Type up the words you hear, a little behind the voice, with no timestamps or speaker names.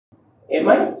It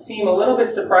might seem a little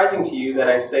bit surprising to you that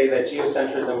I say that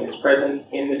geocentrism is present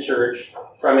in the church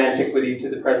from antiquity to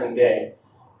the present day.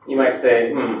 You might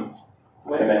say,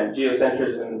 wait a minute,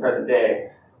 geocentrism in the present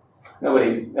day.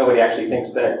 Nobody actually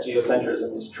thinks that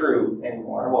geocentrism is true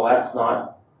anymore. Well, that's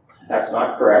not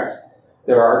correct.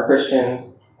 There are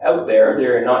Christians out there,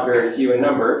 they're not very few in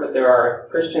number, but there are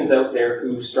Christians out there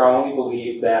who strongly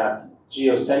believe that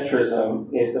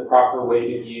geocentrism is the proper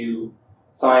way to view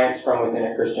science from within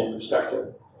a Christian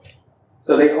perspective.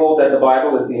 So they hold that the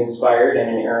Bible is the inspired and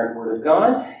inerrant Word of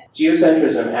God.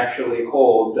 Geocentrism actually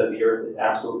holds that the Earth is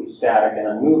absolutely static and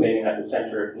unmoving at the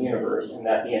center of the universe, and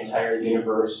that the entire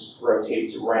universe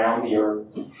rotates around the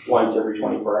Earth once every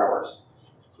 24 hours.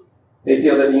 They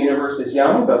feel that the universe is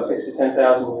young, about 6,000 to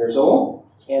 10,000 years old,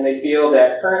 and they feel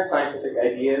that current scientific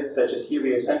ideas such as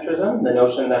heliocentrism, the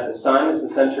notion that the sun is the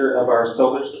center of our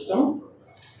solar system,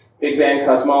 Big Bang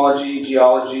cosmology,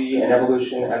 geology, and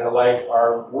evolution, and the like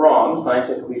are wrong,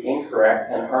 scientifically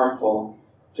incorrect, and harmful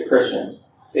to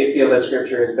Christians. They feel that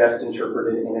Scripture is best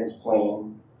interpreted in its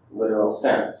plain, literal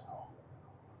sense.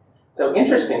 So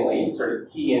interestingly, sort of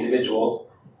key individuals,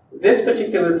 this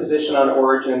particular position on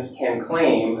origins can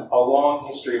claim a long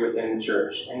history within the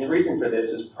church. And the reason for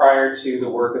this is prior to the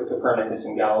work of Copernicus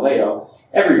and Galileo,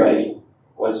 everybody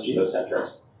was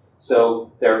geocentrist.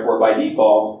 So therefore, by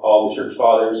default, all the church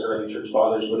fathers, early church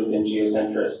fathers, would have been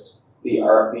geocentrist. The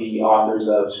authors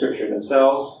of Scripture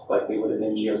themselves likely would have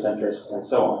been geocentrist, and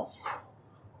so on.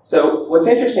 So what's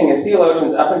interesting is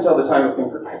theologians up until the time of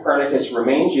Copernicus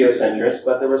remained geocentrist,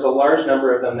 but there was a large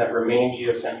number of them that remained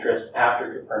geocentrist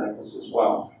after Copernicus as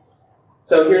well.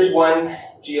 So here's one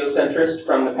geocentrist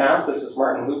from the past. This is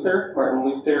Martin Luther. Martin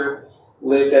Luther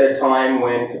lived at a time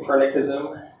when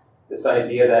Copernicism, this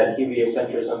idea that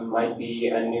heliocentrism might be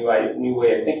a new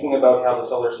way of thinking about how the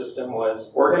solar system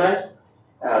was organized,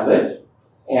 lived.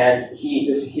 And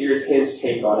here's his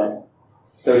take on it.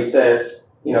 So he says,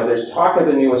 there's talk of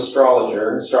a new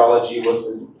astrologer. Astrology was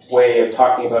the way of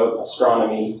talking about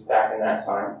astronomy back in that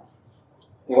time.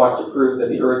 He wants to prove that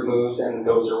the Earth moves and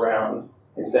goes around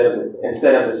instead of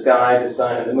the sky, the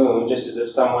sun, and the moon, just as if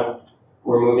someone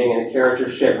were moving in a carriage or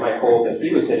ship might hold that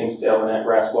he was sitting still and at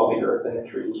rest while the Earth and the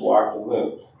trees walked and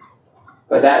moved.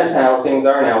 But that is how things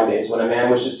are nowadays. When a man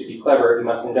wishes to be clever, he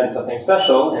must invent something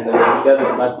special, and the way he does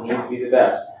it must needs be the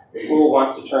best. The fool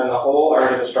wants to turn the whole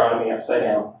art of astronomy upside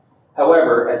down.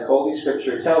 However, as Holy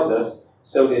Scripture tells us,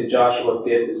 so did Joshua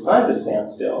bid the sun to stand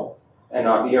still, and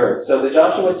not the earth. So the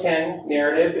Joshua 10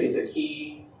 narrative is a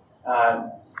key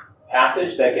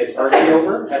passage that gets argued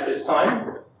over at this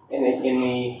time in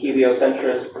the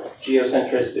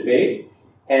heliocentrist-geocentrist debate.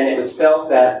 And it was felt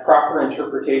that proper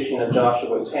interpretation of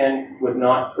Joshua 10 would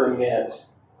not permit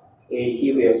a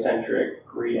heliocentric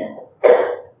reading.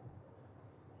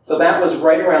 So that was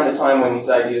right around the time when these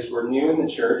ideas were new in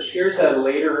the church. Here's a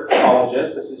later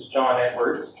apologist. This is John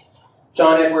Edwards.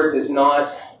 John Edwards is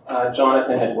not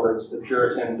Jonathan Edwards, the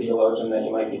Puritan theologian that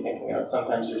you might be thinking of.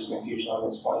 Sometimes there's confusion on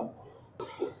this point.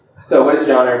 So what does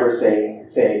John Edwards say?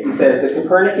 He says, the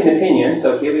Copernican opinion,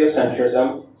 so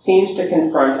heliocentrism, seems to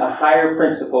confront a higher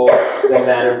principle than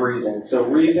that of reason. So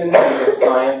reason, of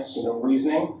science,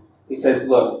 reasoning. He says,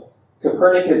 look,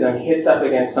 Copernicism hits up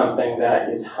against something that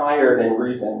is higher than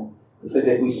reason. He says,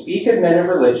 if we speak of men of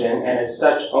religion and as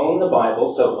such own the Bible,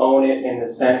 so own it in the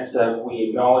sense of we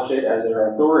acknowledge it as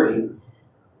our authority,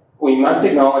 we must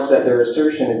acknowledge that their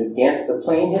assertion is against the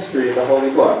plain history of the Holy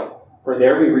Book. For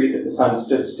there we read that the sun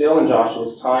stood still in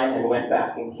Joshua's time and went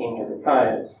back in King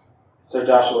Hezekiah's. So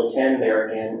Joshua 10 there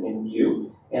again in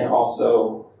view, and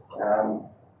also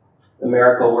the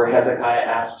miracle where Hezekiah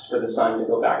asks for the sun to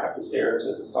go back up the stairs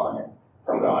as a sign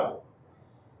from God.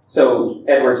 So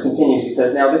Edwards continues, he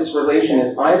says, now this relation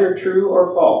is either true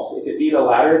or false. If it be the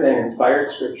latter, then inspired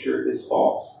Scripture is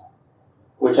false,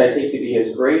 which I take to be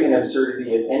as great an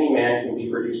absurdity as any man can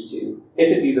be reduced to.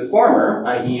 If it be the former,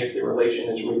 i.e. if the relation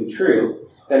is really true,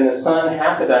 then the sun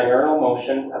hath a diurnal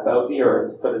motion about the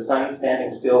earth, for the sun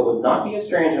standing still would not be a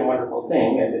strange and wonderful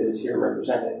thing, as it is here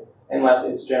represented, unless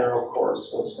its general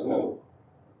course was to move.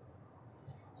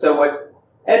 So what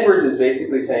Edwards is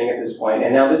basically saying at this point,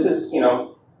 and now this is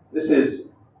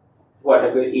what,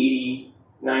 a good 80,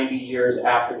 90 years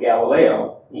after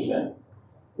Galileo, even.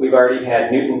 We've already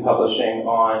had Newton publishing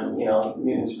on,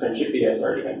 Newton's Principia has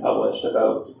already been published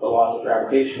about the laws of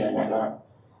gravitation and whatnot.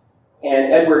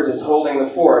 And Edwards is holding the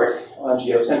fort on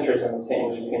geocentrism and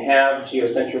saying you can have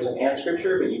geocentrism and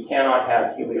Scripture, but you cannot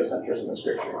have heliocentrism and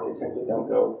Scripture. They simply don't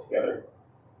go together.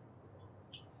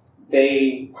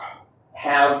 They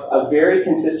have a very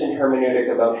consistent hermeneutic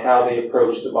about how they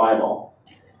approach the Bible.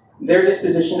 their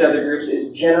disposition to other groups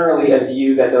is generally a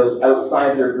view that those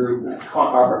outside their group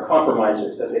are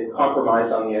compromisers, that they've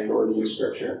compromised on the authority of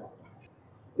Scripture.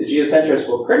 The geocentrists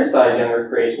will criticize young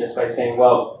earth creationists by saying,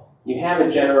 well, you have a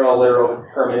general literal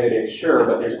hermeneutic, sure,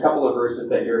 but there's a couple of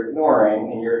verses that you're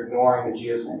ignoring, and you're ignoring the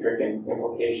geocentric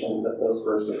implications of those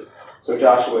verses. So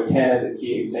Joshua 10 is a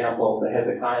key example, the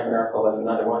Hezekiah miracle is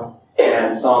another one,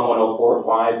 and Psalm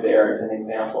 104:5 there is an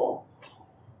example.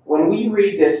 When we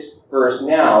read this verse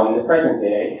now, in the present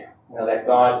day, that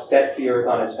God sets the earth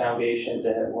on its foundations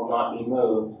and it will not be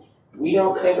moved, we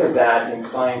don't think of that in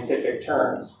scientific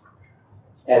terms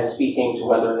as speaking to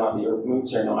whether or not the earth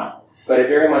moves or not. But it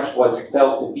very much was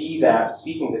felt to be that,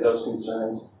 speaking to those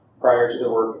concerns prior to the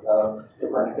work of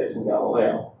Copernicus and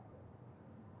Galileo.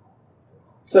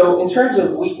 So in terms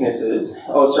of weaknesses,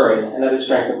 another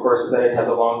strength, of course, is that it has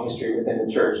a long history within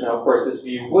the church. Now, of course, this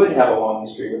view would have a long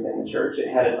history within the church. It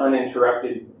had an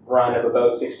uninterrupted run of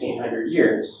about 1,600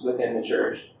 years within the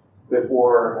church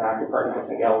before Copernicus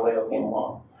and Galileo came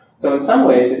along. So in some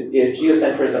ways, if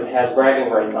geocentrism has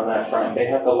bragging rights on that front, they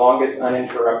have the longest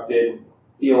uninterrupted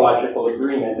theological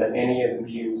agreement of any of the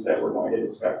views that we're going to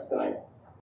discuss tonight.